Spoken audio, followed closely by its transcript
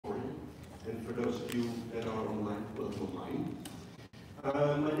those of you that are online, welcome online.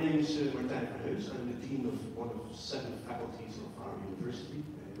 My name is Martijn Verheus. I'm the dean of one of 7 faculties of our university,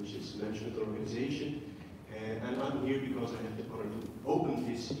 which is management organization. And I'm here because I have the honor to open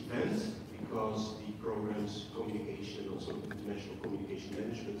this event, because the programs communication and also international communication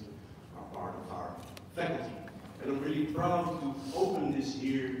management are part of our faculty. And I'm really proud to open this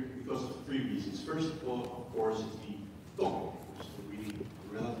here because of 3 reasons. First of all, of course, it's the topic. It's a really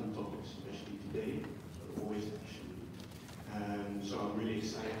relevant topic, especially today, but always actually. So I'm really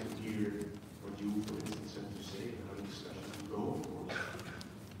excited to hear what you, for instance, have to say and how the discussion will go, of course.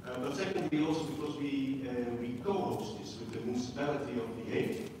 But secondly, also because we co-host this with the municipality of The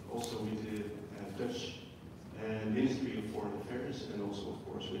Hague, also with the Dutch Ministry of Foreign Affairs, and also, of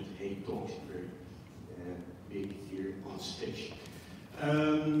course, with HagueTalks, very big here on stage.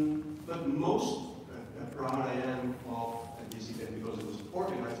 But most proud I am of this event because it was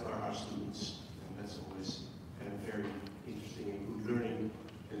organized by our students, and that's always a very interesting and good learning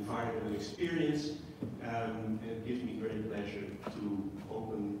environment and experience. And it gives me great pleasure to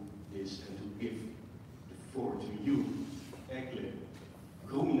open this and to give the floor to you, Ekle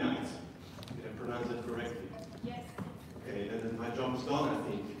Gominite. Did I pronounce that correctly? Yes. Okay, then my job is done, I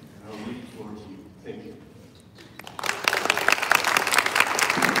think, and I'll leave the floor to you. Thank you.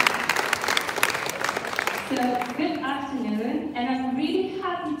 So, good afternoon, and I'm really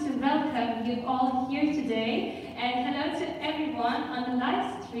happy to welcome you all here today, and hello to everyone on the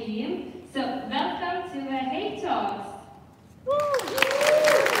live stream. So, welcome to HagueTalks.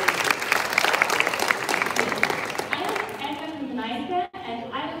 I'm Ekle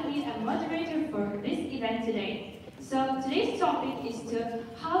and I will be a moderator for this event today. So, today's topic is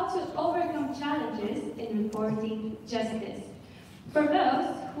how to overcome challenges in reporting justice. For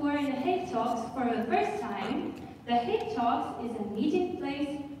those who are in the HagueTalks for the first time, the HagueTalks is a meeting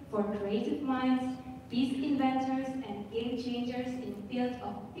place for creative minds, peace inventors, and game changers in the field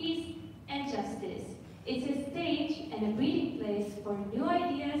of peace and justice. It's a stage and a breeding place for new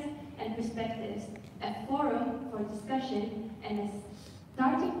ideas and perspectives, a forum for discussion, and a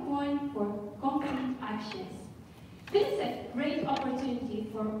starting point for concrete actions. This is a great opportunity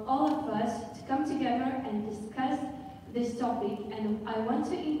for all of us to come together and discuss this topic, and I want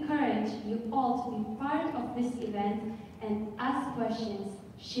to encourage you all to be part of this event and ask questions,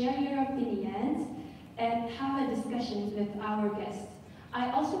 share your opinions, and have a discussion with our guests.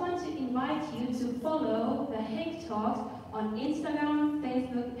 I also want to invite you to follow the HagueTalks on Instagram,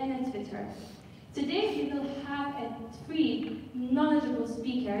 Facebook, and on Twitter. Today we will have 3 knowledgeable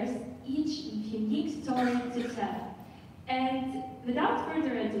speakers, each with unique story to tell. And without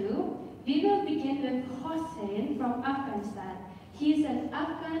further ado, we will begin with Hossein from Afghanistan. He is an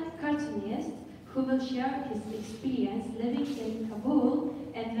Afghan cartoonist who will share his experience living in Kabul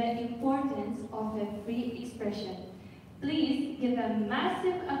and the importance of free expression. Please give a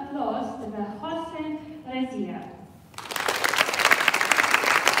massive applause to the Hossein Razia.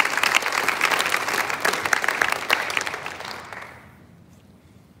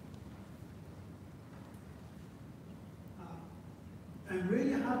 I'm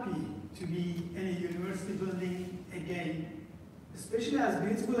really happy to be in a university building again, especially as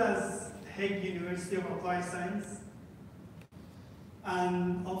beautiful as Hague University of Applied Science,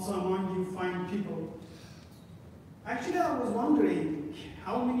 and also among you fine people. Actually, I was wondering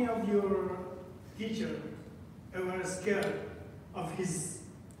how many of your teachers were scared of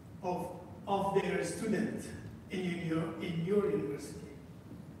their student in your university,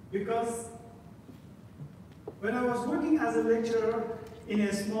 because when I was working as a lecturer in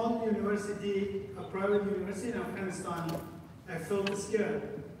a small university, a private university in Afghanistan, I felt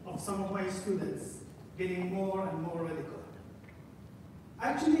scared of some of my students getting more and more radical.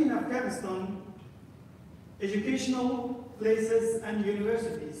 Actually, in Afghanistan, educational places and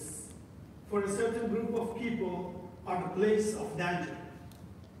universities for a certain group of people are the place of danger.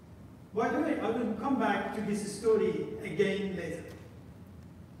 By the way, I will come back to this story again later.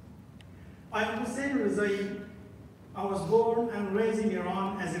 I am Hossein Razai. I was born and raised in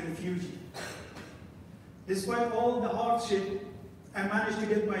Iran as a refugee. Despite all the hardship, I managed to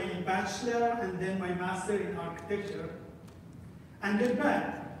get my bachelor and then my master in architecture, and get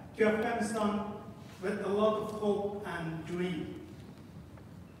back to Afghanistan with a lot of hope and dream.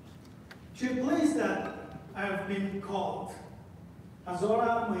 To a place that I have been called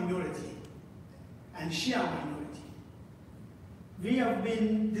Hazara minority and Shia minority. We have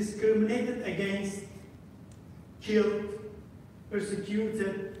been discriminated against, killed,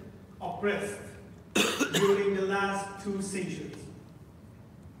 persecuted, oppressed during the last 2 centuries.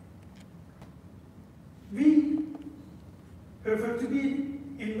 We prefer to be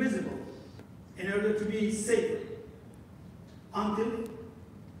invisible safer. Until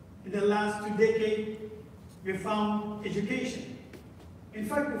in the last 2 decades, we found education. In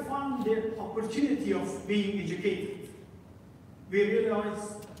fact, we found the opportunity of being educated. We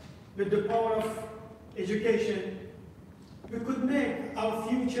realized with the power of education, we could make our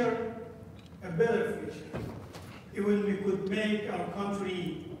future a better future. Even we could make our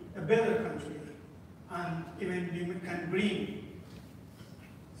country a better country. And even we can bring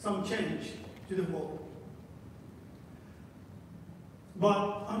some change to the world.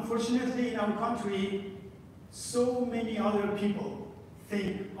 But unfortunately in our country, so many other people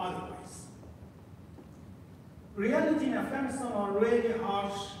think otherwise. Reality in Afghanistan are really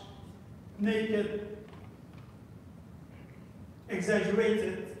harsh, naked,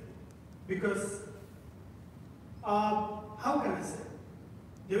 exaggerated, because how can I say?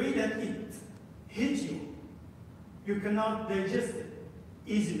 The way that it hits you, you cannot digest it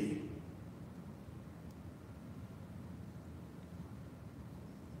easily.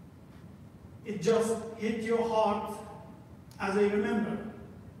 It just hit your heart. As I remember,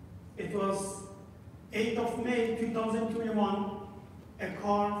 it was 8th of May 2021, a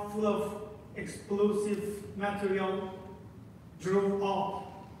car full of explosive material drove up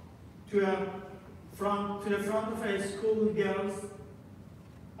to the front of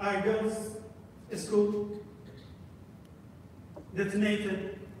a girls' school,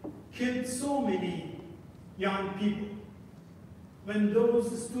 detonated, killed so many young people. When those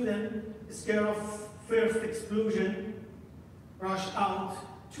students, scared of first explosion, rushed out,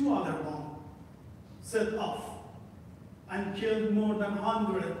 2 other bombs set off and killed more than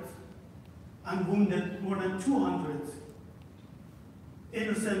 100 and wounded more than 200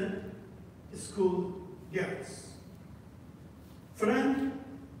 innocent school girls. Friend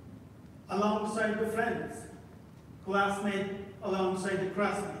alongside the friends, classmate alongside the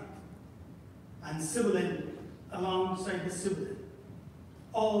classmate, and sibling alongside the sibling,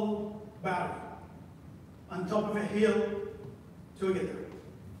 all buried on top of a hill together.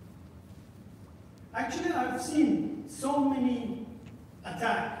 Actually, I've seen so many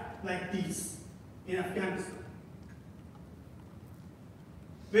attacks like these in Afghanistan.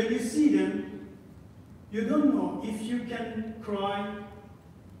 When you see them, you don't know if you can cry,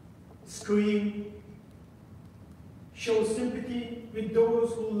 scream, show sympathy with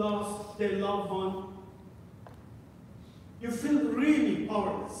those who lost their loved one. You feel really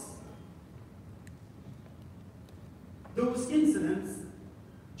powerless. Those incidents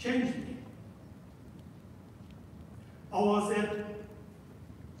changed me. I was at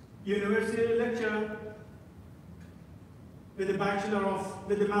university lecture with the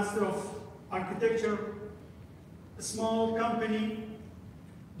Master of Architecture, a small company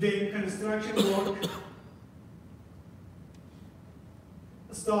doing construction work,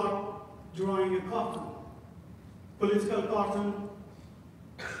 start drawing a cartoon, political cartoon,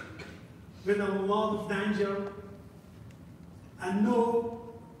 with a lot of danger and no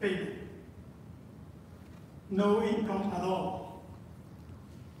payment, no income at all.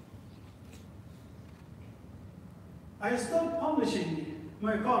 I started publishing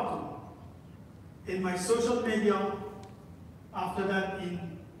my cartoon in my social media, after that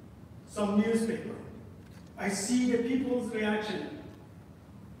in some newspaper. I see the people's reaction.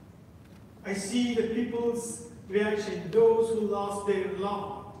 I see the people's reaction, those who lost their loved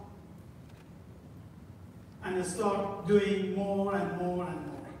one. And I start doing more and more and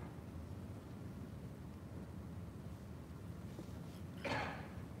more.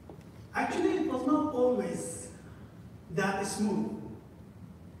 Actually, it was not always that smooth.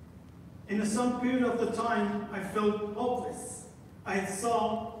 In some period of the time, I felt hopeless. I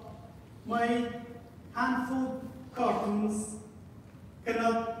saw my handful cartoons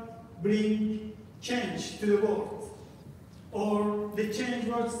cannot bring change to the world, or the change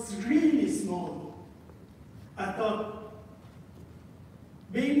was really small. I thought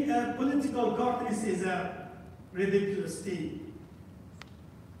being a political cartoonist is a ridiculous thing,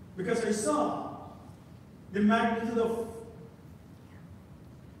 because I saw the magnitude of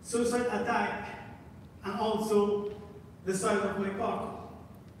suicide attack and also the size of my cartoon.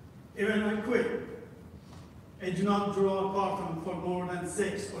 Even I quit. I do not draw a cartoon for more than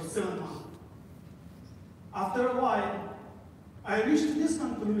 6 or 7 months. After a while, I reached this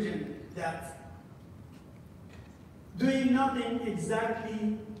conclusion that doing nothing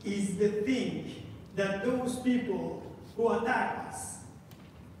exactly is the thing that those people who attack us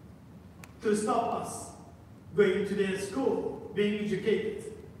to stop us going to their school, being educated.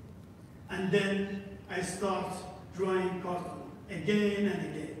 And then I start drawing cartoon again and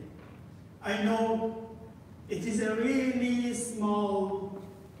again. I know it is a really small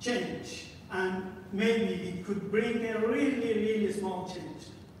change, and maybe it could bring a really, really small change.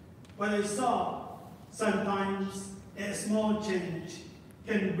 But I saw sometimes a small change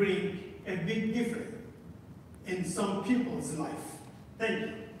can bring a big difference in some people's life. Thank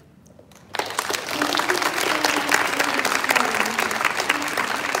you.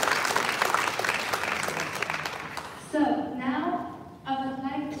 So now I would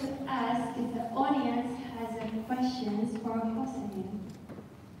like to ask if the audience has any questions for Hossein.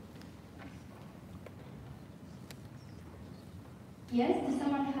 Yes, does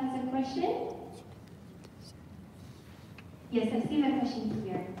someone has a question? Yes, I see the question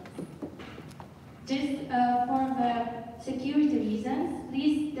here. Just for the security reasons,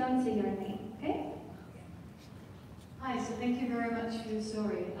 please don't say your name, okay? Hi, so thank you very much for your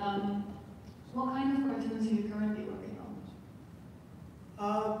story. What kind of cartoons are you currently working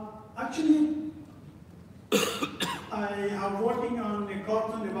on? Actually, I am working on a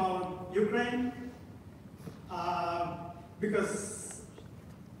cartoon about Ukraine because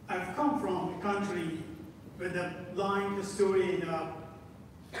I've come from a country with a blind story in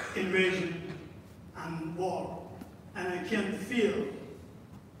invasion and war, and I can feel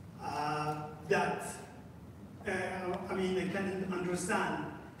that, I can understand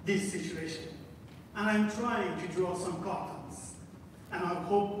this situation. And I'm trying to draw some cartoons, and I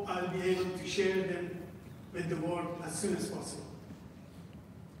hope I'll be able to share them with the world as soon as possible.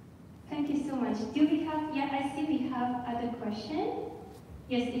 Thank you so much. Do we have, yeah, I see we have other question.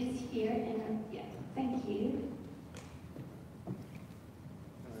 Yes, it's here, and yeah, thank you.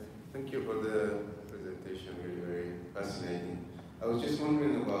 Thank you for the presentation, really very fascinating. I was just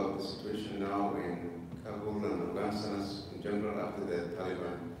wondering about the situation now in Kabul and Afghanistan in general after the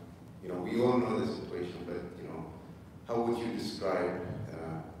Taliban. You know, we all know the situation, but you know, how would you describe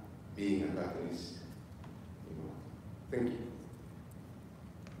being a Afghanist? You know, thank you.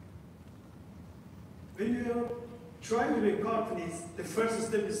 When you try to be a cartoonist, the first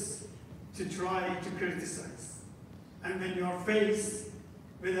step is to try to criticize. And when you are faced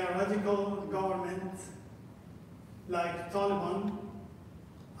with a radical government like Taliban,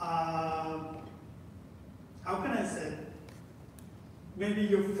 how can I say? Maybe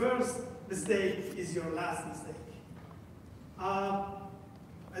your first mistake is your last mistake.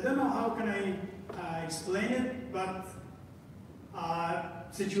 I don't know how can I explain it, but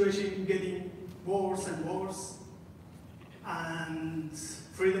situation getting worse and worse, and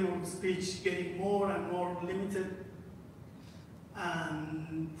freedom of speech getting more and more limited,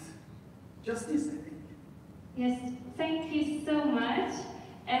 and justice, I think. Yes, thank you so much.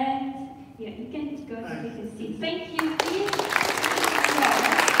 And yeah, you can go to take a seat. Thank you. Please.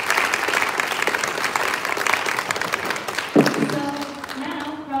 So now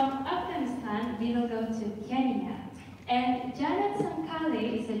from Afghanistan, we will go to Kenya. And Janet Sankale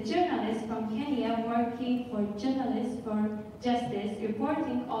is a journalist from Kenya working for Journalists for Justice,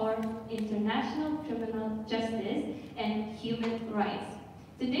 reporting on international criminal justice and human rights.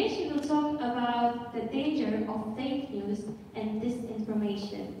 Today she will talk about the danger of fake news and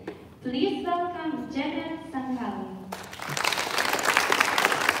disinformation. Please welcome Janet Sankale.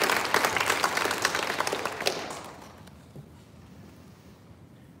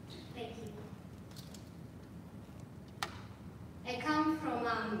 Thank you. I come from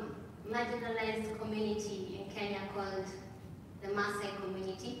a marginalized community in Kenya called the Maasai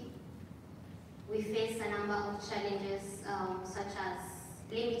community. We face a number of challenges such as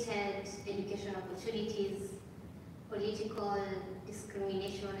limited education opportunities, political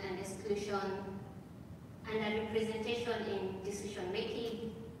discrimination and exclusion, underrepresentation in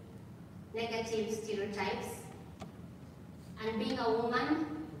decision-making, negative stereotypes, and being a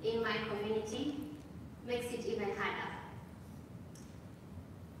woman in my community makes it even harder.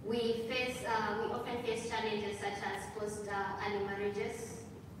 We often face challenges such as post-early marriages,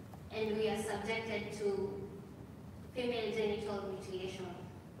 and we are subjected to female genital mutilation.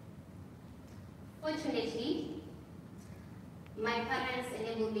 Fortunately, my parents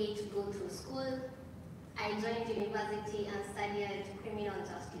enabled me to go to school. I joined university and studied criminal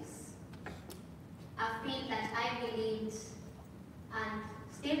justice. A field that I believed and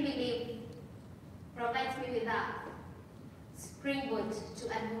still believe provides me with a springboard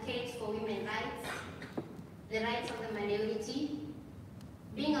to advocate for women's rights, the rights of the minority,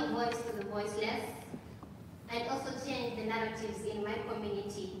 being a voice to the voiceless, and also change the narratives in my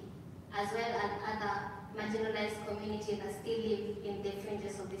community, as well as other marginalized communities that still live in the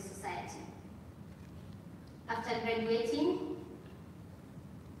fringes of this society. After graduating,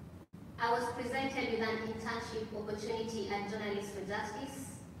 I was presented with an internship opportunity at Journalists for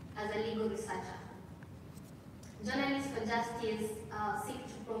Justice as a legal researcher. Journalists for Justice seek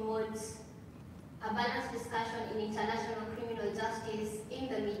to promote a a balanced discussion in international criminal justice in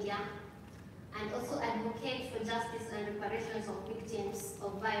the media, and also advocate for justice and reparations of victims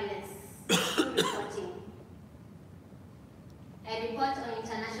of violence through reporting. A report on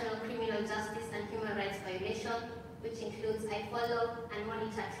international criminal justice and human rights violation, which includes I follow and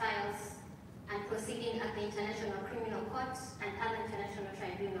monitor trials and proceeding at the International Criminal Court and other international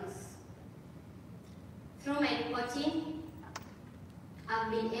tribunals. Through my reporting, I've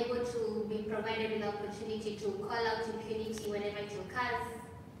been able to be provided with the opportunity to call out impunity whenever it occurs,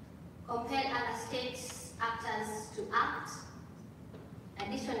 compel other states actors to act.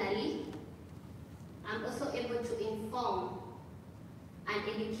 Additionally, I'm also able to inform and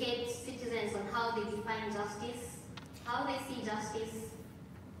educate citizens on how they define justice, how they see justice,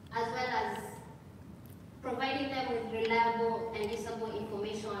 as well as providing them with reliable and usable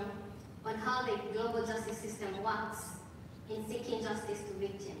information on how the global justice system works in seeking justice to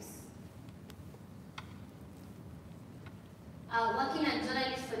victims. Working as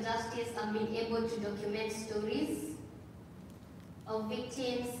journalists for justice, I've been able to document stories of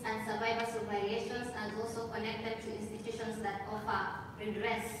victims and survivors of violations, and also connect them to institutions that offer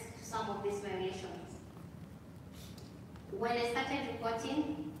redress to some of these violations. When I started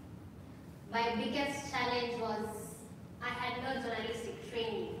reporting, my biggest challenge was I had no journalistic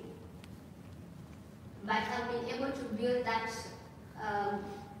training, but I've been able to build that.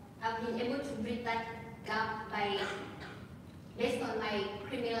 I've been able to bridge that gap based on my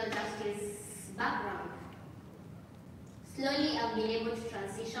criminal justice background. Slowly, I've been able to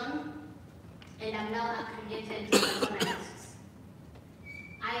transition, and I'm now accredited as a journalist.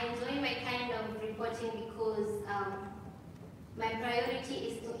 I enjoy my kind of reporting because my priority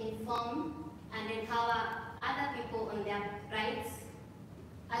is to inform and empower other people on their rights,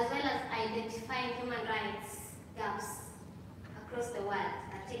 as well as identifying human rights gaps across the world,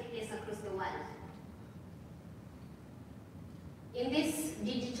 that take place across the world. In this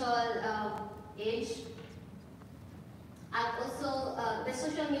digital age, I've also, the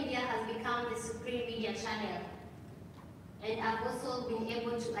social media has become the supreme media channel, and I've also been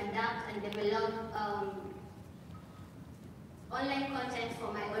able to adapt and develop online content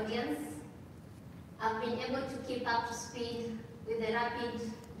for my audience. I've been able to keep up to speed with the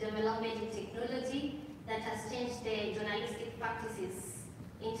rapid development in technology that has changed the journalistic practices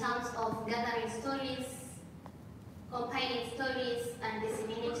in terms of gathering stories, compiling stories, and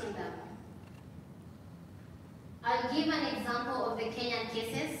disseminating them. I'll give an example of the Kenyan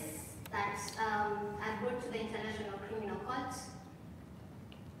cases that I brought to the International Criminal Court.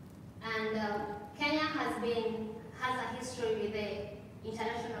 And Kenya has a history with the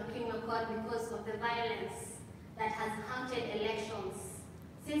International Criminal Court because of the violence that has haunted elections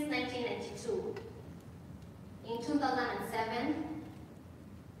since 1992. In 2007,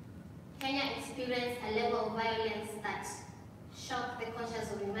 Kenya experienced a level of violence that shocked the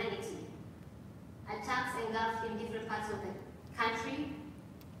conscience of humanity. Attacks engulfed in different parts of the country,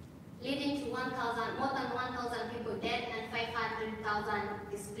 leading to more than 1,000 people dead and 500,000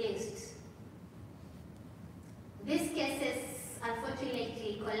 displaced. These cases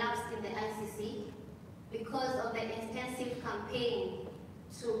unfortunately collapsed in the ICC because of the intensive campaign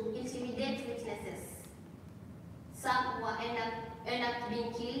to intimidate witnesses. Some were end up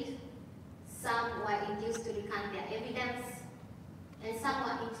being killed, some were induced to recant their evidence, and some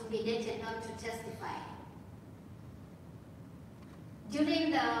were intimidated not to testify.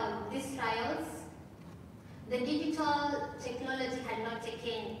 During these trials, the digital technology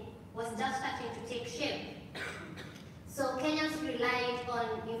was just starting to take shape. So Kenyans relied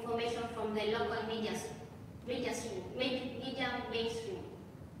on information from the local media mainstream.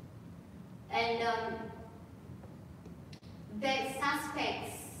 And the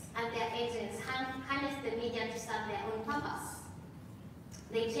suspects and their agents harnessed the media to serve their own purpose.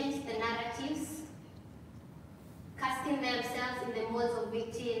 They changed the narratives, casting themselves in the molds of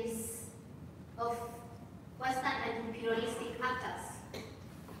victims of Western and imperialistic actors.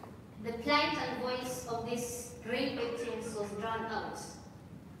 The plight and voice of these great victims was drowned out.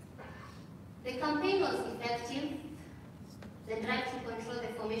 The campaign was effective. The drive to control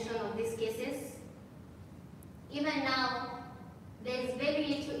the formation of these cases. Even now, there is very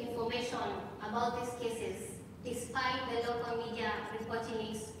little information about these cases, despite the local media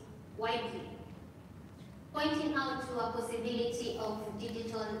reporting it widely, pointing out to a possibility of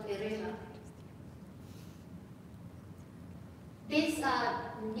digital erasure. This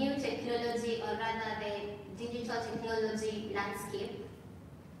new technology, or rather the digital technology landscape,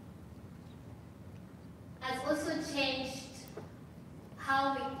 has also changed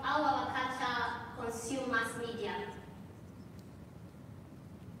how our culture consumes mass media.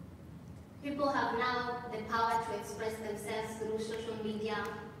 People have now the power to express themselves through social media,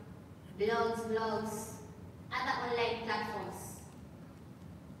 blogs, other online platforms.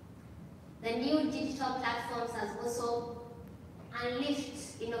 The new digital platforms has also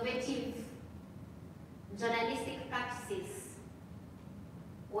unleashed innovative journalistic practices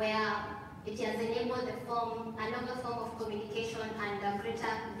where it has enabled a novel form of communication and a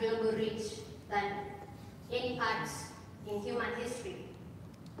greater global reach than any part in human history.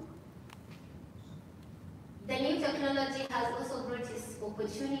 The new technology has also brought its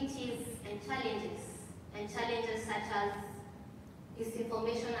opportunities and challenges such as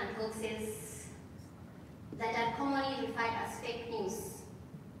disinformation and hoaxes that are commonly referred as fake news.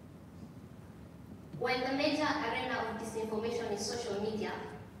 While the major arena of disinformation is social media,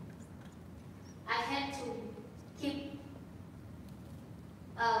 I had to keep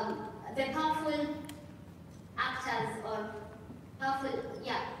the powerful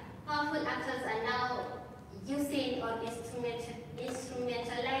actors are now using or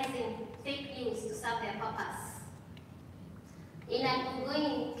instrumentalizing fake news to serve their purpose. In an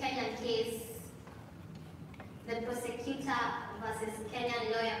ongoing Kenyan case, the prosecutor versus Kenyan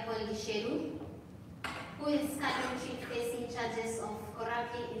lawyer Paul Gisheru, who is currently facing charges of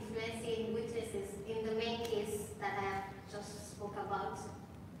corruptly influencing witnesses in the main case that I have just spoke about.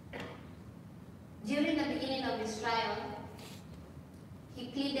 During the beginning of his trial, he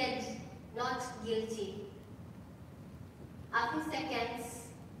pleaded not guilty. After seconds,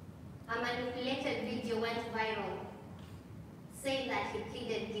 a manipulated video went viral, saying that he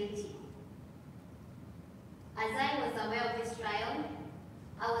pleaded guilty. As I was aware of this trial,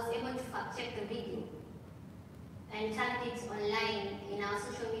 I was able to fact-check the video and tagged it online in our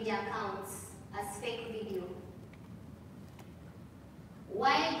social media accounts as fake video.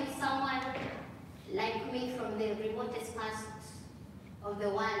 Why do someone like me from the remotest past of the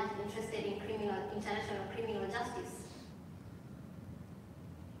world interested in international criminal justice?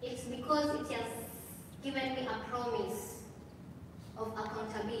 It's because it has given me a promise of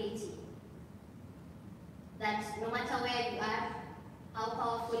accountability. That no matter where you are, how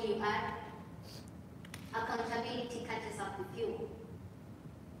powerful you are, accountability catches up with you.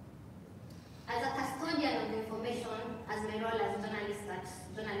 As a custodian of information, as my role as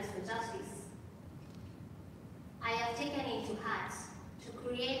Journalist for Justice, I have taken it to heart to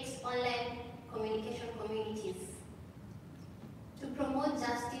create online communication communities to promote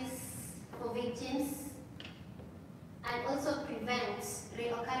justice for victims and also prevent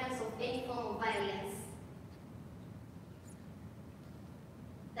reoccurrence of any form of violence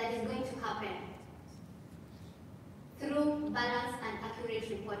that is going to happen through balanced and accurate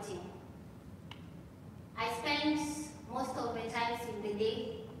reporting. I spend most of my time in the day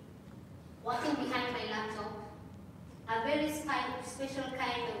working behind my laptop, a very special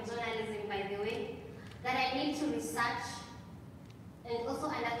kind of journalism, by the way, that I need to research and also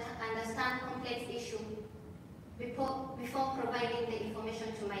understand complex issues before providing the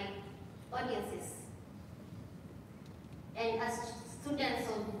information to my audiences. And as students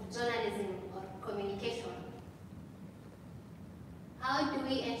of journalism or communication, how do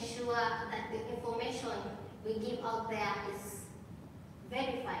we ensure that the information we give out there is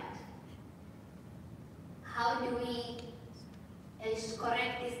verified? How do we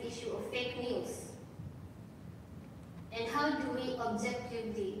correct this issue of fake news? And how do we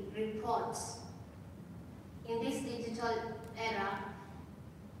objectively report in this digital era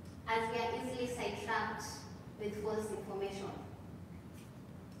as we are easily sidetracked with false information?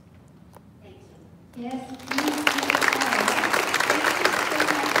 Thank you. Yes, please.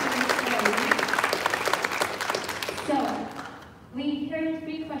 So, we heard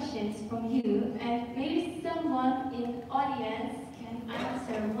 3 questions from you, and maybe someone in audience can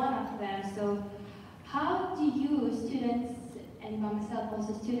answer one of them. So, how do you, students, and myself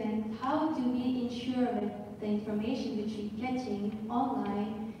also student, how do we ensure that the information which we're getting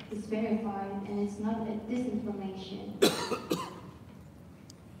online is verified and it's not a disinformation?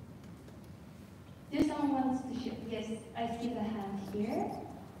 Do someone wants to share? Yes, I see the hand here.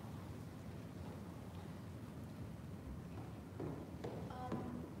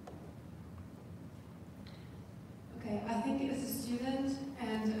 Okay, I think as a student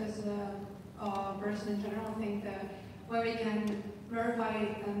and as a person in general, I think that where we can verify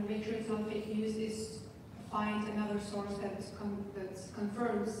and make sure it's not fake news is find another source that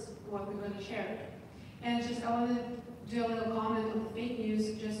confirms what we're going to share. And just I want to do a little comment on the fake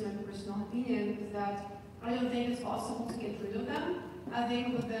news, just my personal opinion, is that I don't think it's possible to get rid of them. I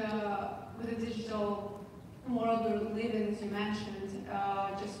think with the digital world we live in, as you mentioned,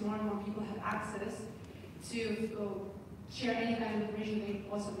 just more and more people have access to share any kind of information they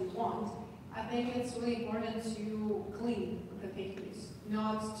possibly want. I think it's really important to clean the fake news,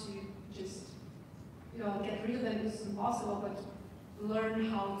 not to just get rid of them. It's impossible, but learn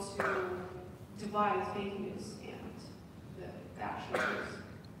how to divide fake news and the actual news.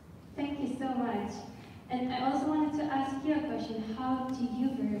 Thank you so much. And I also wanted to ask you a question. How do you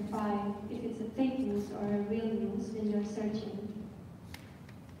verify if it's a fake news or a real news when you're searching?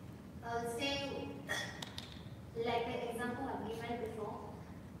 I would say, like the example I've given before,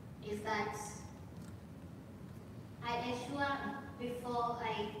 is that I ensure before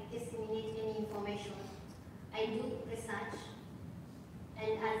I disseminate any information, I do research,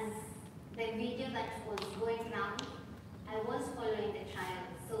 and as the video that was going around, I was following the trial,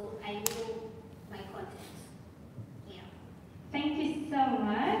 so I knew my content. Yeah. Thank you so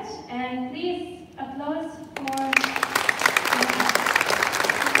much, and please applause for.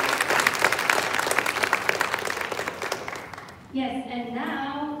 Yes, and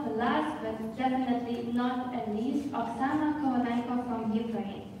now, the last but definitely not least, Oksana Kovalenko from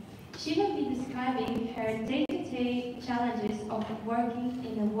Ukraine. She will be describing her day-to-day challenges of working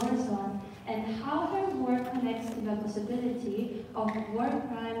in a war zone and how her work connects to the possibility of war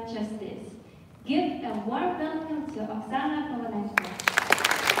crime justice. Give a warm welcome to Oksana Kovalenko.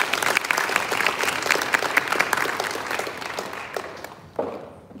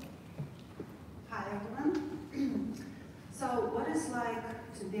 Hi everyone. So what is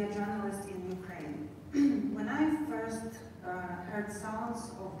like to be a journalist in Ukraine? When I first heard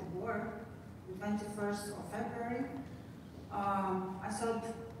sounds of the war, the 21st of February, I thought,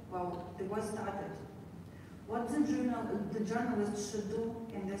 well, the war started. What the journalist should do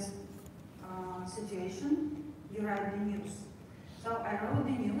in this situation? You write the news. So I wrote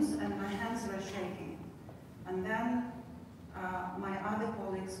the news and my hands were shaking. And then my other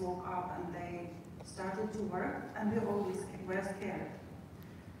colleagues woke up and they started to work, and we always were scared.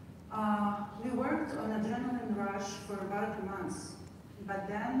 We worked on adrenaline rush for about a month, but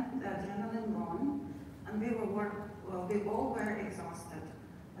then the adrenaline won, and we all were exhausted.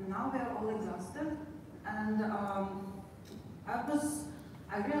 And now we are all exhausted, and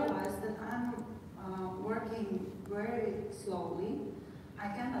I realized that I'm working very slowly. I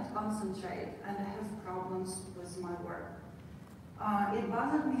cannot concentrate, and I have problems with my work. It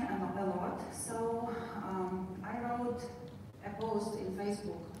bothered me a lot, so I wrote a post in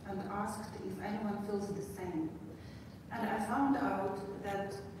Facebook and asked if anyone feels the same. And I found out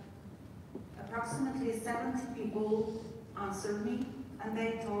that approximately 70 people answered me, and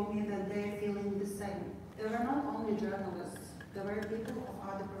they told me that they're feeling the same. They were not only journalists, there were people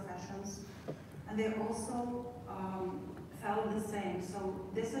of other professions, and they also felt the same. So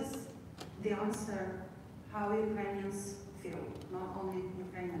this is the answer how Ukrainians feel, not only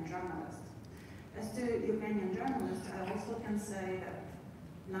Ukrainian journalists. As to Ukrainian journalists, I also can say that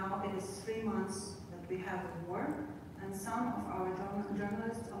now it is 3 months that we have a war, and some of our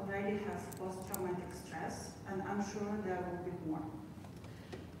journalists already have post-traumatic stress, and I'm sure there will be more.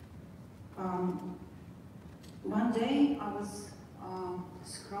 One day I was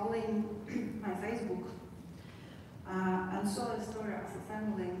scrolling my Facebook and saw a story of a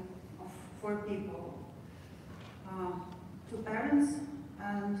family of 4 people, 2 parents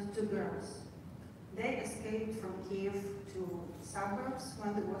and 2 girls. They escaped from Kiev to suburbs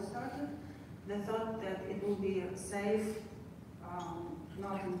when the war started. They thought that it would be safe,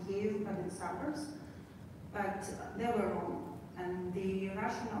 not in Kiev, but in suburbs. But they were wrong. And the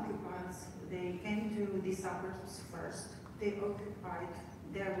Russian occupiers, they came to the suburbs first. They occupied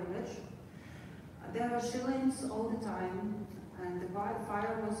their village. There were shellings all the time, and the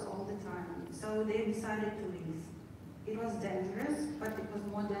fire was all the time. So they decided to leave. It was dangerous, but it was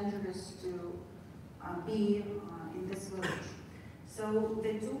more dangerous to be in this village. So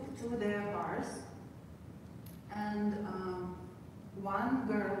they took to their cars, and one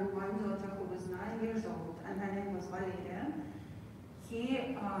daughter who was 9 years old, and her name was Valeria,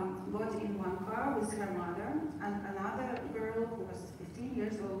 he got in one car with her mother, and another girl who was 15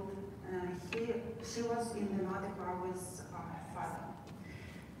 years old, she was in another car with her father.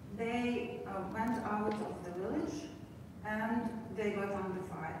 They went out of the village, and they got under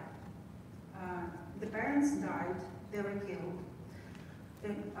fire. The parents died, they were killed.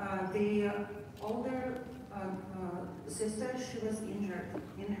 The older sister, she was injured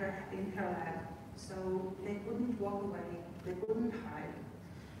in her leg, so they couldn't walk away, they couldn't hide.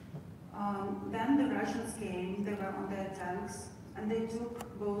 Then the Russians came, they were on their tanks, and they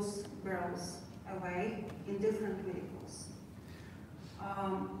took both girls away in different vehicles.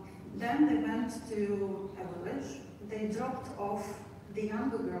 Then they went to a village, they dropped off the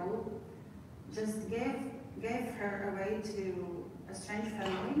younger girl, just gave gave her away to a strange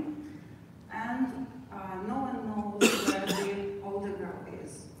family, and no one knows where the older girl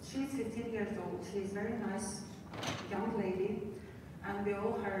is. She's 15 years old. She's a very nice young lady, and we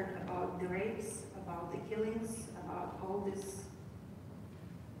all heard about the rapes, about the killings, about all these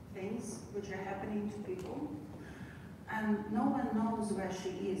things which are happening to people, and no one knows where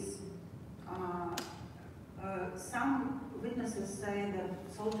she is. Some witnesses say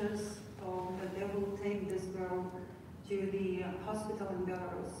that soldiers told that they will take this girl to the hospital in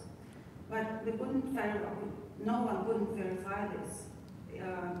Belarus, but we couldn't no one couldn't verify this.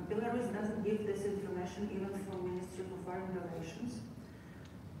 Belarus doesn't give this information even from Ministry of Foreign Relations.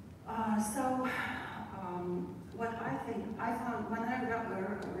 What I found when I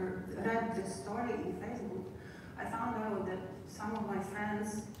read this story in Facebook, I found out that some of my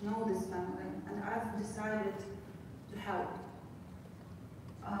friends know this family, and I've decided to help.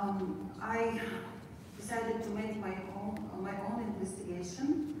 I decided to make my own investigation,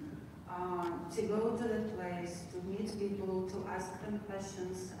 to go to the place, to meet people, to ask them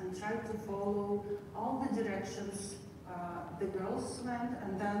questions, and try to follow all the directions the girls went,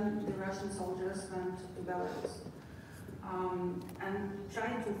 and then the Russian soldiers went to Belarus, and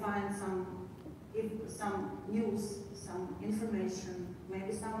try to find some news, some information.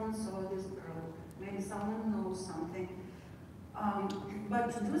 Maybe someone saw this girl, maybe someone knows something.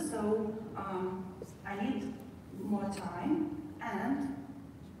 But to do so, I need more time, and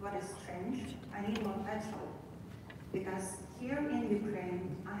what is strange, I need more petrol. Because here in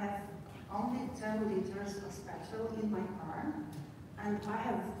Ukraine, I have only 10 liters of petrol in my car, and I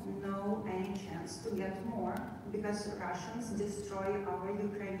have no any chance to get more because the Russians destroy our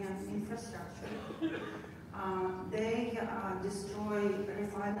Ukrainian infrastructure. They destroy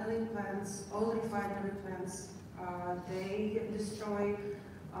refinery plants, all refinery plants. They destroy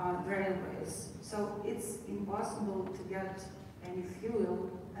railways. So it's impossible to get any fuel,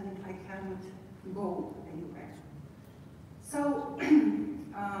 and I cannot go anywhere. So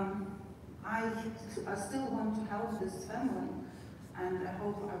I still want to help this family, and I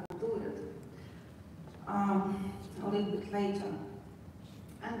hope I will do it a little bit later.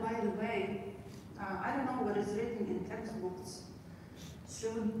 And by the way, I don't know what is written in textbooks.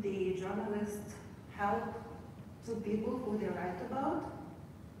 Should the journalists help to people who they write about?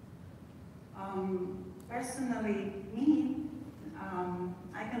 Personally, me,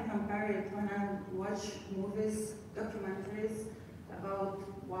 I can compare it when I watch movies, documentaries about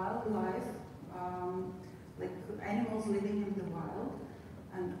wildlife, like animals living in the wild,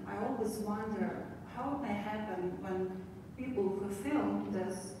 and I always wonder how it may happen when people who film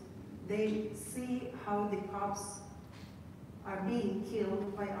this, they see how the cubs are being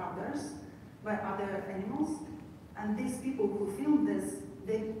killed by other animals, and these people who film this,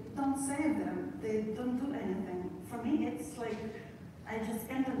 they don't save them, they don't do anything. For me, it's like, I just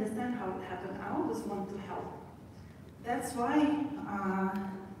can't understand how it happened. I always want to help. That's why,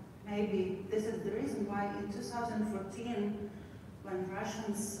 maybe this is the reason why in 2014, when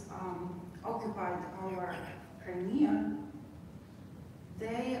Russians occupied our Crimea,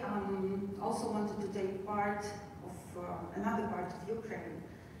 they also wanted to take part of another part of Ukraine.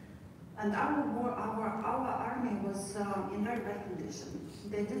 And our army was in very bad condition.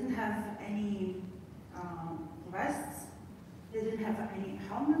 They didn't have any vests, they didn't have any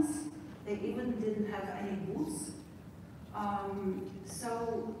helmets, they even didn't have any boots.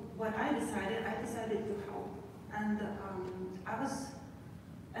 So what I decided to help. And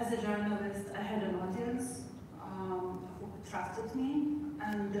as a journalist, I had an audience who trusted me,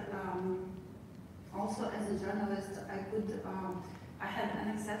 and also as a journalist, I had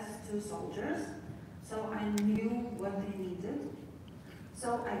access to soldiers, so I knew what they needed.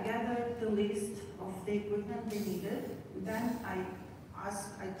 So I gathered the list of the equipment they needed. Then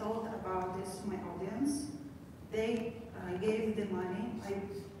I told about this to my audience. They gave the money. I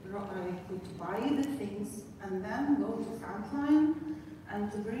could buy the things and then go to frontline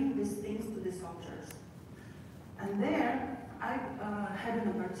and to bring these things to the soldiers. And there I had an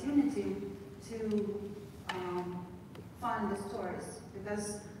opportunity to find the stories,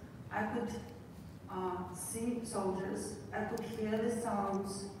 because I could see soldiers, I could hear the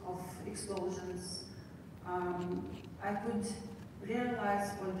sounds of explosions, I could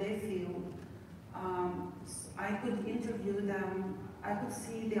realize what they feel, I could interview them, I could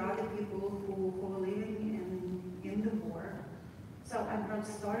see the other people who were living in the war. So I brought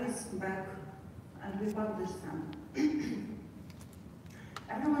stories back and we published them.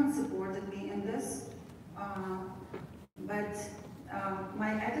 Everyone supported me in this, but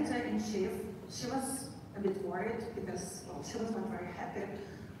my editor-in-chief, she was a bit worried because, well, she was not very happy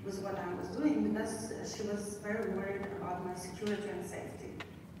with what I was doing because she was very worried about my security and safety.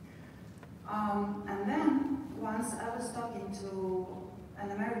 And then once I was talking to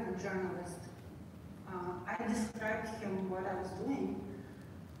an American journalist, I described him what I was doing,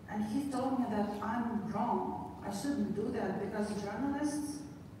 and he told me that I'm wrong. I shouldn't do that because journalists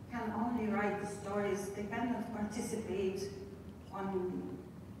can only write the stories. They cannot participate on,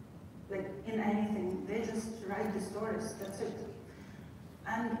 like, in anything. They just write the stories. That's it.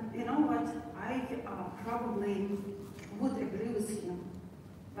 And you know what? I probably would agree with him,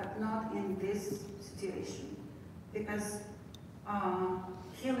 but not in this situation, because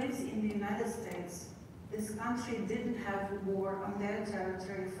he lives in the United States. This country didn't have war on their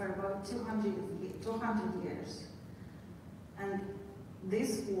territory for about 200 years. And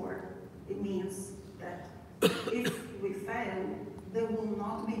this war, it means that if we fail, there will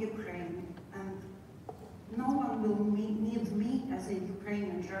not be Ukraine, and no one will need me as a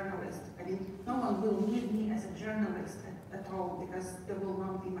Ukrainian journalist. I mean, no one will need me as a journalist at all, because there will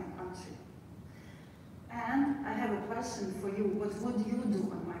not be my country. And I have a question for you. What would you do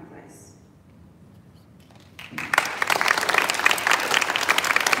on my place? So,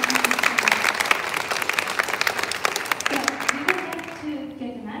 we would like to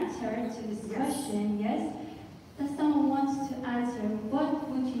get an answer to this question, yes? Does someone want to answer, what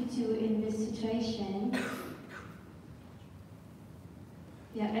would you do in this situation?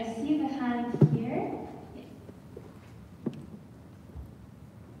 Yeah, I see the hand here.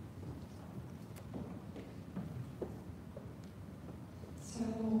 So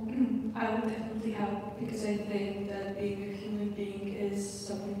I would definitely help, because I think that being a human being is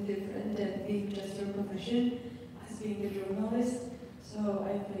something different than being just your profession as being a journalist. So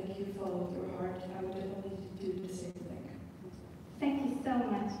I think you followed your heart. I would definitely do the same thing. Thank you so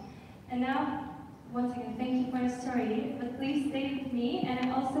much. And now, once again, thank you for your story, but please stay with me, and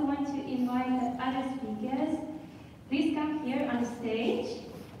I also want to invite the other speakers. Please come here on the stage.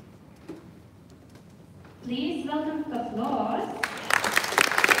 Please welcome the applause.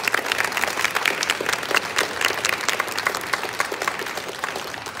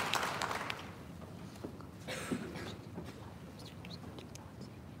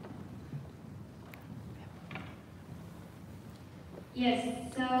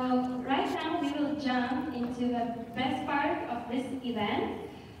 Yes, so right now we will jump into the best part of this event,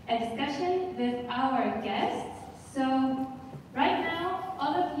 a discussion with our guests. So right now,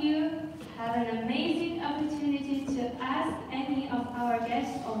 all of you have an amazing opportunity to ask any of our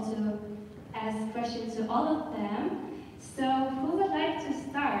guests or to ask questions to all of them. So who would like to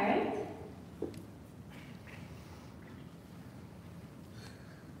start?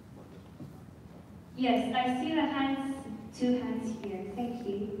 Yes, I see the hands, 2 hands here. Thank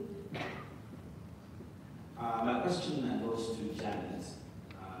you. My question goes to Janet.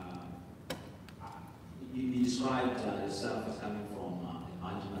 You described yourself as coming from a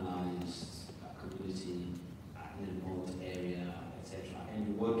marginalized community in a remote area, etc., and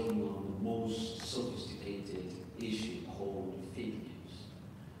you're working on the most sophisticated issue called fake news.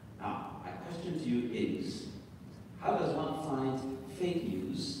 Now, my question to you is, how does one find fake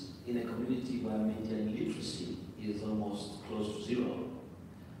news in a community where media literacy is almost close to zero?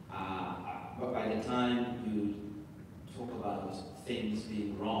 But by the time you talk about things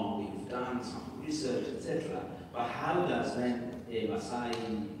being wrong, you've done some research, etc. But how does then a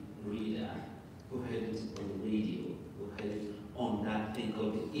Maasai reader who heard it on the radio, who heard it on that thing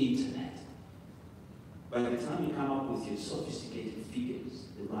called the internet, by the time you come up with your sophisticated figures,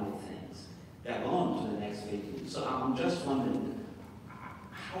 the right things, they're gone to the next fake news. So I'm just wondering,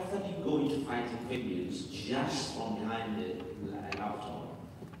 how far do you go into fighting fake news just from behind the laptop?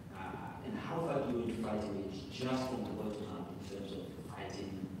 And how far do you go into fighting it just from the bottom up in terms of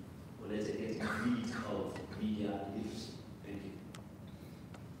fighting, or let's say getting rid of media literacy? Thank you.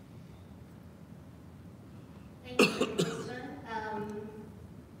 Thank you for the question.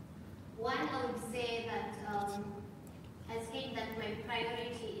 One, I would say that I think that my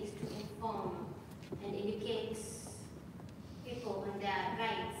priority is to inform and educate people on their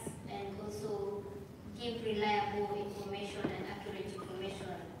rights, and also give reliable information and accurate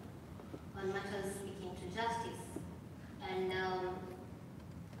information on matters speaking to justice. And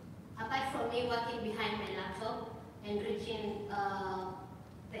apart from me working behind my laptop and reaching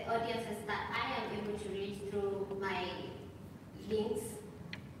the audiences that I am able to reach through my links,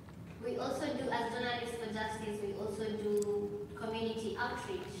 we also do, as Journalists for Justice, we also do community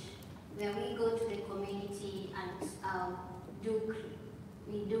outreach, where we go to the community and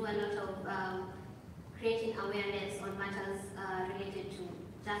we do a lot of creating awareness on matters related to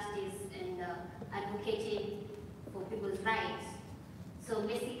justice and advocating for people's rights. So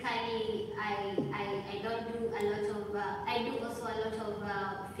basically, I don't do a lot of, I do also a lot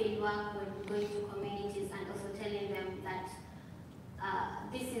of field work when going to communities and also telling them that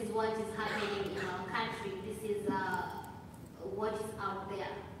this is what is happening in our country, this is what is out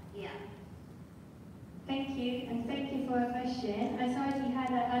there. Yeah. Thank you, and thank you for your question. I saw you had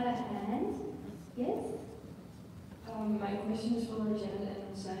another hand. Yes? My question is for Janet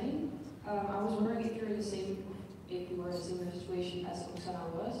and Sunny. I was wondering if you were in the same situation as Oksana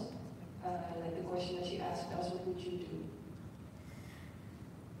was. Like the question that she asked us, what would you do?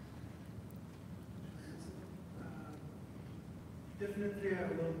 Definitely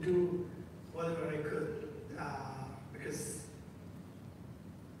I will do whatever I could, because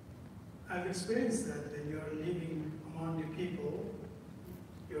I've experienced that when you're living among the people,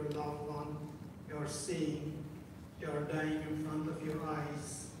 your loved one, you're seeing, you're dying in front of your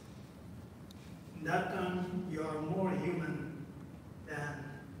eyes. In that time, you are more human than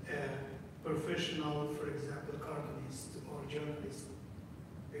a professional, for example, cartoonist or journalist,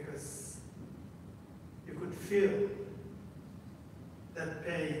 because you could feel that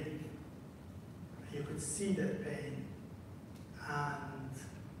pain, you could see that pain, and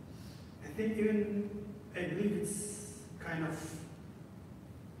I think I believe it's kind of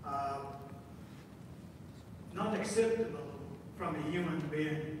not acceptable from a human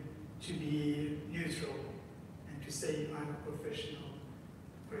being to be neutral and to say I'm a professional.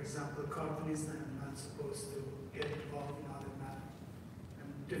 For example, cartoonist, I'm not supposed to get involved in other matters.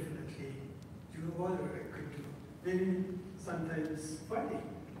 I'm definitely do whatever I could do. Maybe sometimes fighting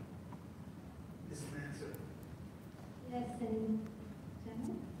is an answer. Yes, and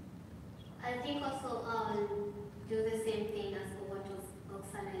Janet? I think also do the same thing as what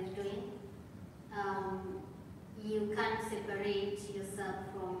Oksana is doing. You can't separate yourself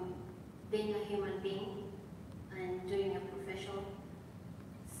from being a human being and doing a profession.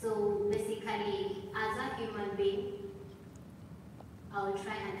 So basically, as a human being, I will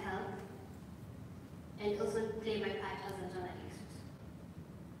try and help and also play my part as a journalist.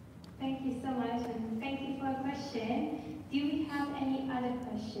 Thank you so much, and thank you for your question. Do we have any other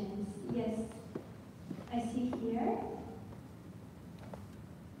questions? Yes, I see here.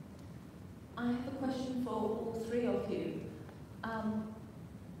 I have a question for all three of you.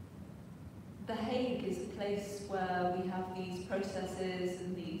 The Hague is a place where we have these processes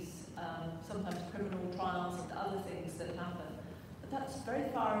and these sometimes criminal trials and other things that happen. But that's very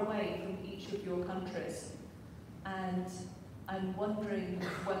far away from each of your countries. And I'm wondering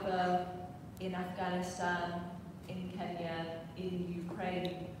whether in Afghanistan, in Kenya, in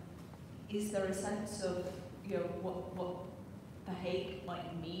Ukraine, is there a sense of what the Hague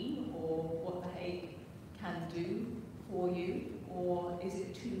might mean or what the Hague can do for you, or is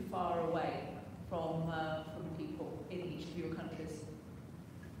it too far away from people in each of your countries?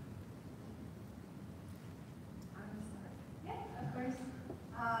 Yeah, of course.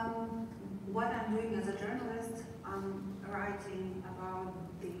 What I'm doing as a journalist, I'm writing about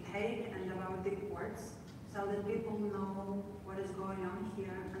the Hague and about the courts, so that people know what is going on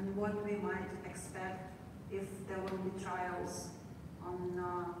here and what we might expect if there will be trials on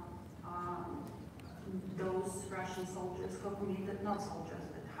those Russian soldiers who committed, not soldiers,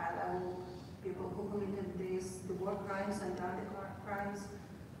 but high-level people who committed the war crimes and the other crimes.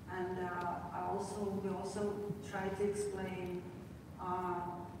 And we also try to explain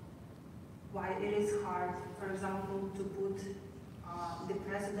why it is hard, for example, to put the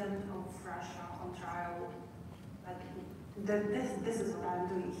president of Russia on trial. This is what I'm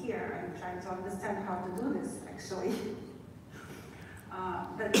doing here. I'm trying to understand how to do this, actually.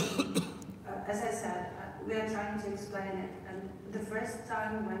 But as I said, we are trying to explain it. And the first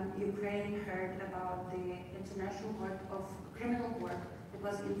time when Ukraine heard about the International Court of Criminal Court, it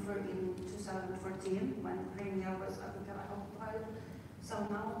was in 2014 when Crimea was occupied. So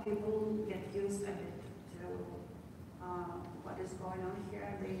now people get used a bit to what is going on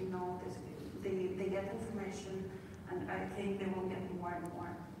here. They know this, they get information, and I think they will get more and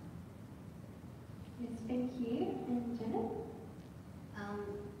more. Yes, thank you. And Janet?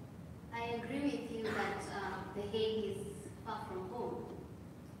 I agree with you that The Hague is far from home,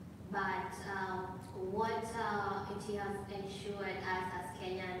 but what it has ensured us as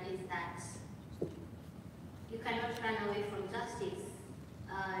Kenyan is that you cannot run away from justice,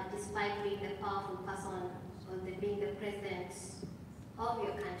 despite being the powerful person or being the president of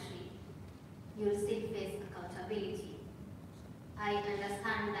your country. You'll still face accountability. I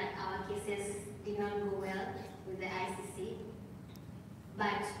understand that our cases did not go well with the ICC,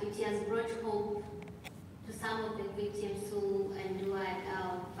 but it has brought hope to some of the victims who endured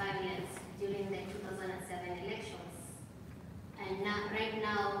violence during the 2007 elections. And And now, right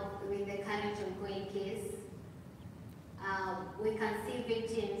now, with the current ongoing case, we can see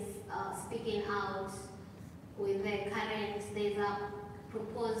victims speaking out with the current, there's a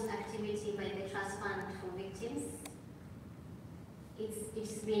proposed activity by the Trust Fund for Victims.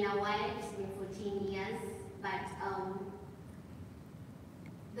 It's been a while, it's been 14 years, but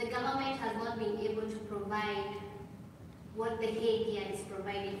the government has not been able to provide what the Hague is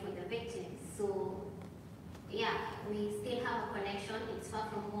providing for the victims. So, yeah, we still have a connection. It's far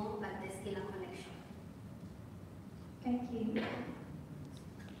from home, but there's still a connection. Thank you.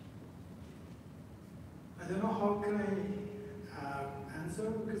 I don't know how can I answer,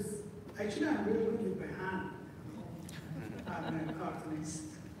 because actually I'm really good with my hand. I'm a cartoonist.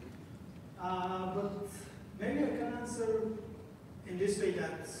 But maybe I can answer in this way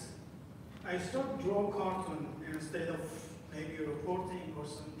that I start draw cartoon instead of maybe reporting or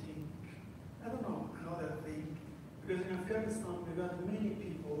something. I don't know, another thing. Because in Afghanistan we got many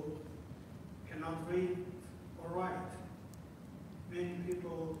people cannot read or write. Many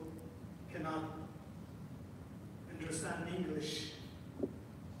people cannot understand English.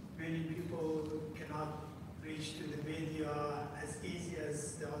 Many people cannot reach to the media as easy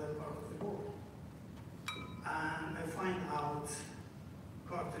as the other part of the world. And I find out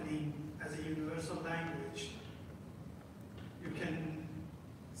cartooning as a universal language. You can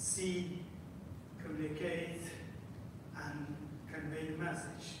see, communicate, and convey the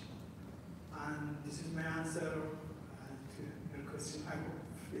message. And this is my answer to your question. I hope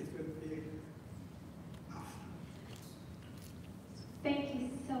it will be enough. Thank you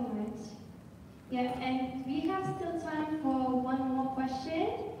so much. Yeah, and we have still time for one more question.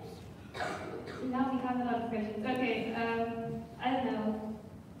 Now we have a lot of questions. Okay, I don't know.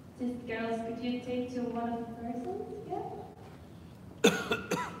 Just girls, could you take to one of the persons? Yeah?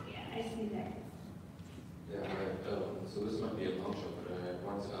 Yeah, I see that. Yeah, so this might be a long shot, but I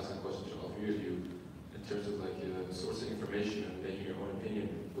wanted to ask a question to all three of you in terms of like sourcing information and making your own opinion.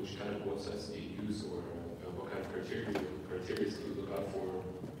 Which kind of what sites do you use, or what kind of criteria do you look out for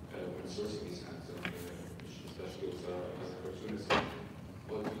when sourcing these kinds of information, especially as a cartoonist?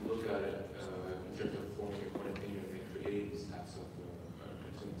 What do you look at it in terms of forming your own opinion and creating these types of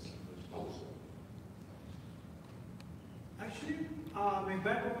cartoons and publish them? Actually, my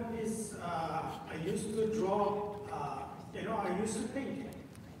background is I used to draw, I used to paint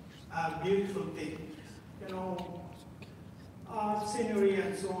beautiful things, scenery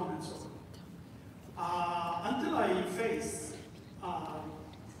and so on and so on. Until I face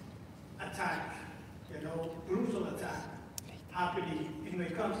attack, brutal attack happening in my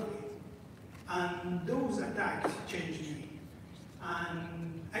country. And those attacks changed me.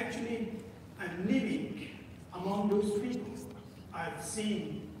 And actually, I'm living among those people. I've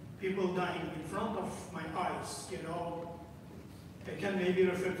seen people dying in front of my eyes, I can maybe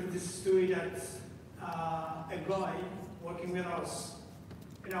refer to this story that a guy working with us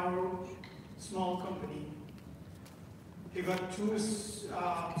in our small company, he got two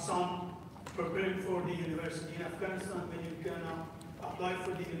sons preparing for the university. In Afghanistan, when you're gonna apply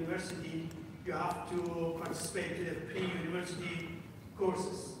for the university, you have to participate in the pre-university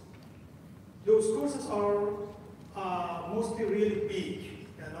courses. Those courses are mostly really big,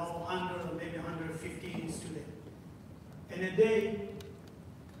 100 or maybe 150 students. In a day,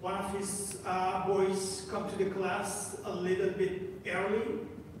 one of his boys come to the class a little bit early,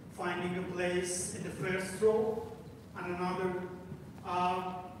 finding a place in the first row, and another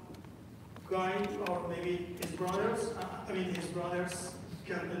guy, or maybe his brothers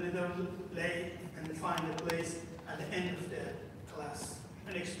come a little late and find a place at the end of the class.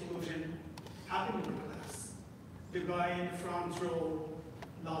 An explosion happened in the class. The guy in the front row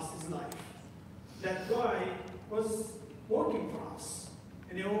lost his life. That guy was working for us.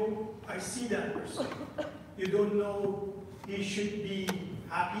 I see that person. You don't know, he should be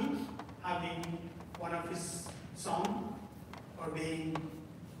happy having one of his sons, or being,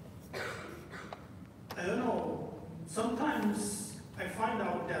 I don't know, sometimes I find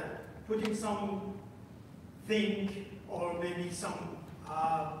out that putting some thing, or maybe some,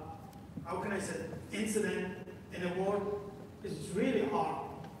 how can I say, incident in a war is really hard.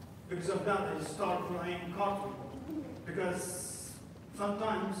 Because of that, I start drawing cartoon. Because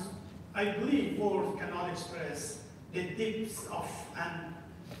sometimes I believe words cannot express the depths of an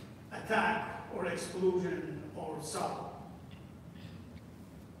attack or explosion or sorrow.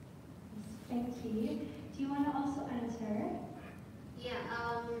 Thank you. Do you want to also answer? Yeah,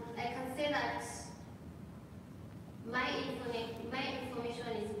 I can say that my information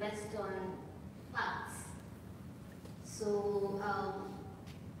is based on facts. So,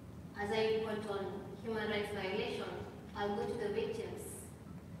 as I report on human rights violation, I'll go to the victims,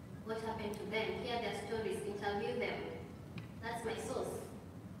 what happened to them, hear their stories, interview them. That's my source.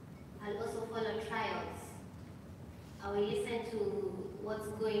 I'll also follow trials. I will listen to what's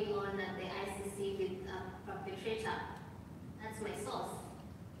going on at the ICC with a perpetrator. That's my source.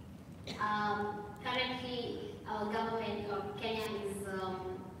 Currently, our government of Kenya is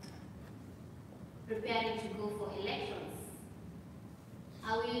preparing to go for elections.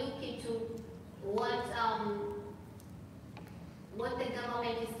 I will look into what the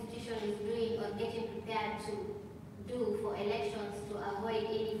government institution is doing or getting prepared to do for elections to avoid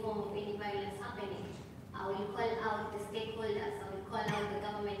any form of any violence happening. I will call out the stakeholders, I will call out the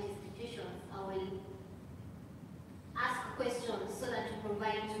government institutions, I will ask questions so that to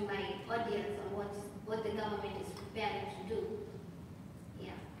provide to my audience on what the government is preparing to do.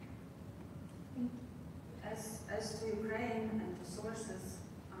 Yeah. As to Ukraine and the sources,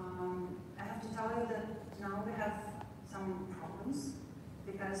 I have to tell you that now we have some problems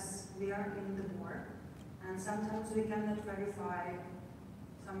because we are in the war and sometimes we cannot verify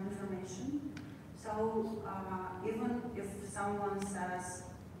some information. So even if someone says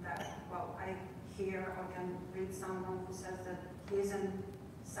that, well, I hear or can read someone who says that he is in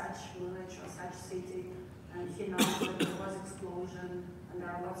such village or such city and he knows that there was explosion and there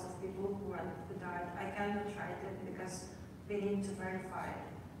are lots of people who died, I cannot write it because we need to verify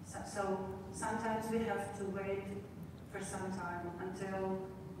it. So sometimes we have to wait for some time until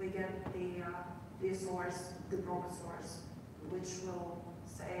we get the source, the proper source, which will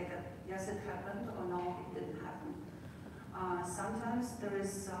say that yes, it happened, or no, it didn't happen. Sometimes there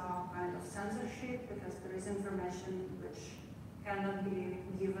is kind of censorship because there is information which cannot be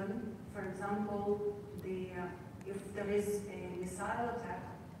given. For example, if there is a missile attack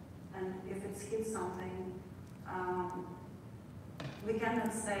and if it's hit something, we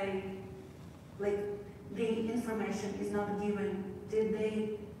cannot say, like, the information is not given. Did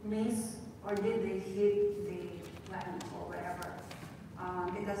they miss or did they hit the land or wherever?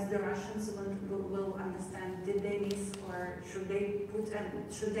 Because the Russians will understand, did they miss or should they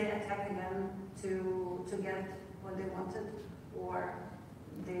attack again to get what they wanted, or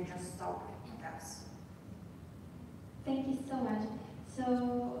they just stop attacks? Thank you so much.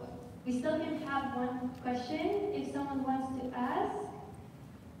 So we still can have one question if someone wants to ask.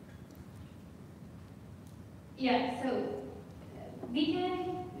 Yeah, so we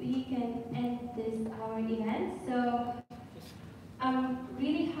can end our event. So I'm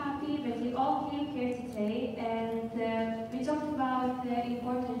really happy that you all came here today, and we talked about the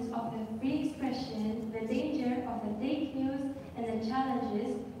importance of the free expression, the danger of the fake news, and the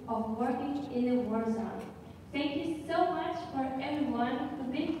challenges of working in a war zone. Thank you so much for everyone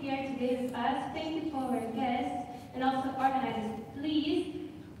who's been here today with us. Thank you for our guests and also organizers. Please,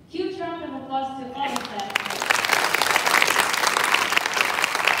 huge round of applause to all of them.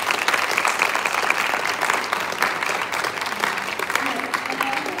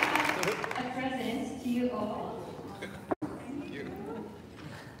 To you all.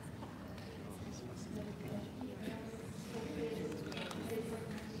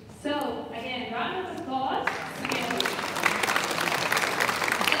 So, again, round of applause.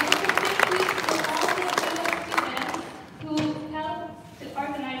 And also thank you to all the fellow students who helped to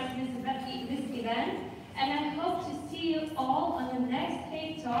organize this event. And I hope to see you all on the next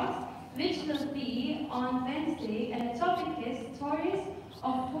HagueTalks, which will be on Wednesday, and the topic is Stories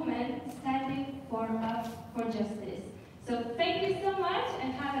of Women Standing for Justice.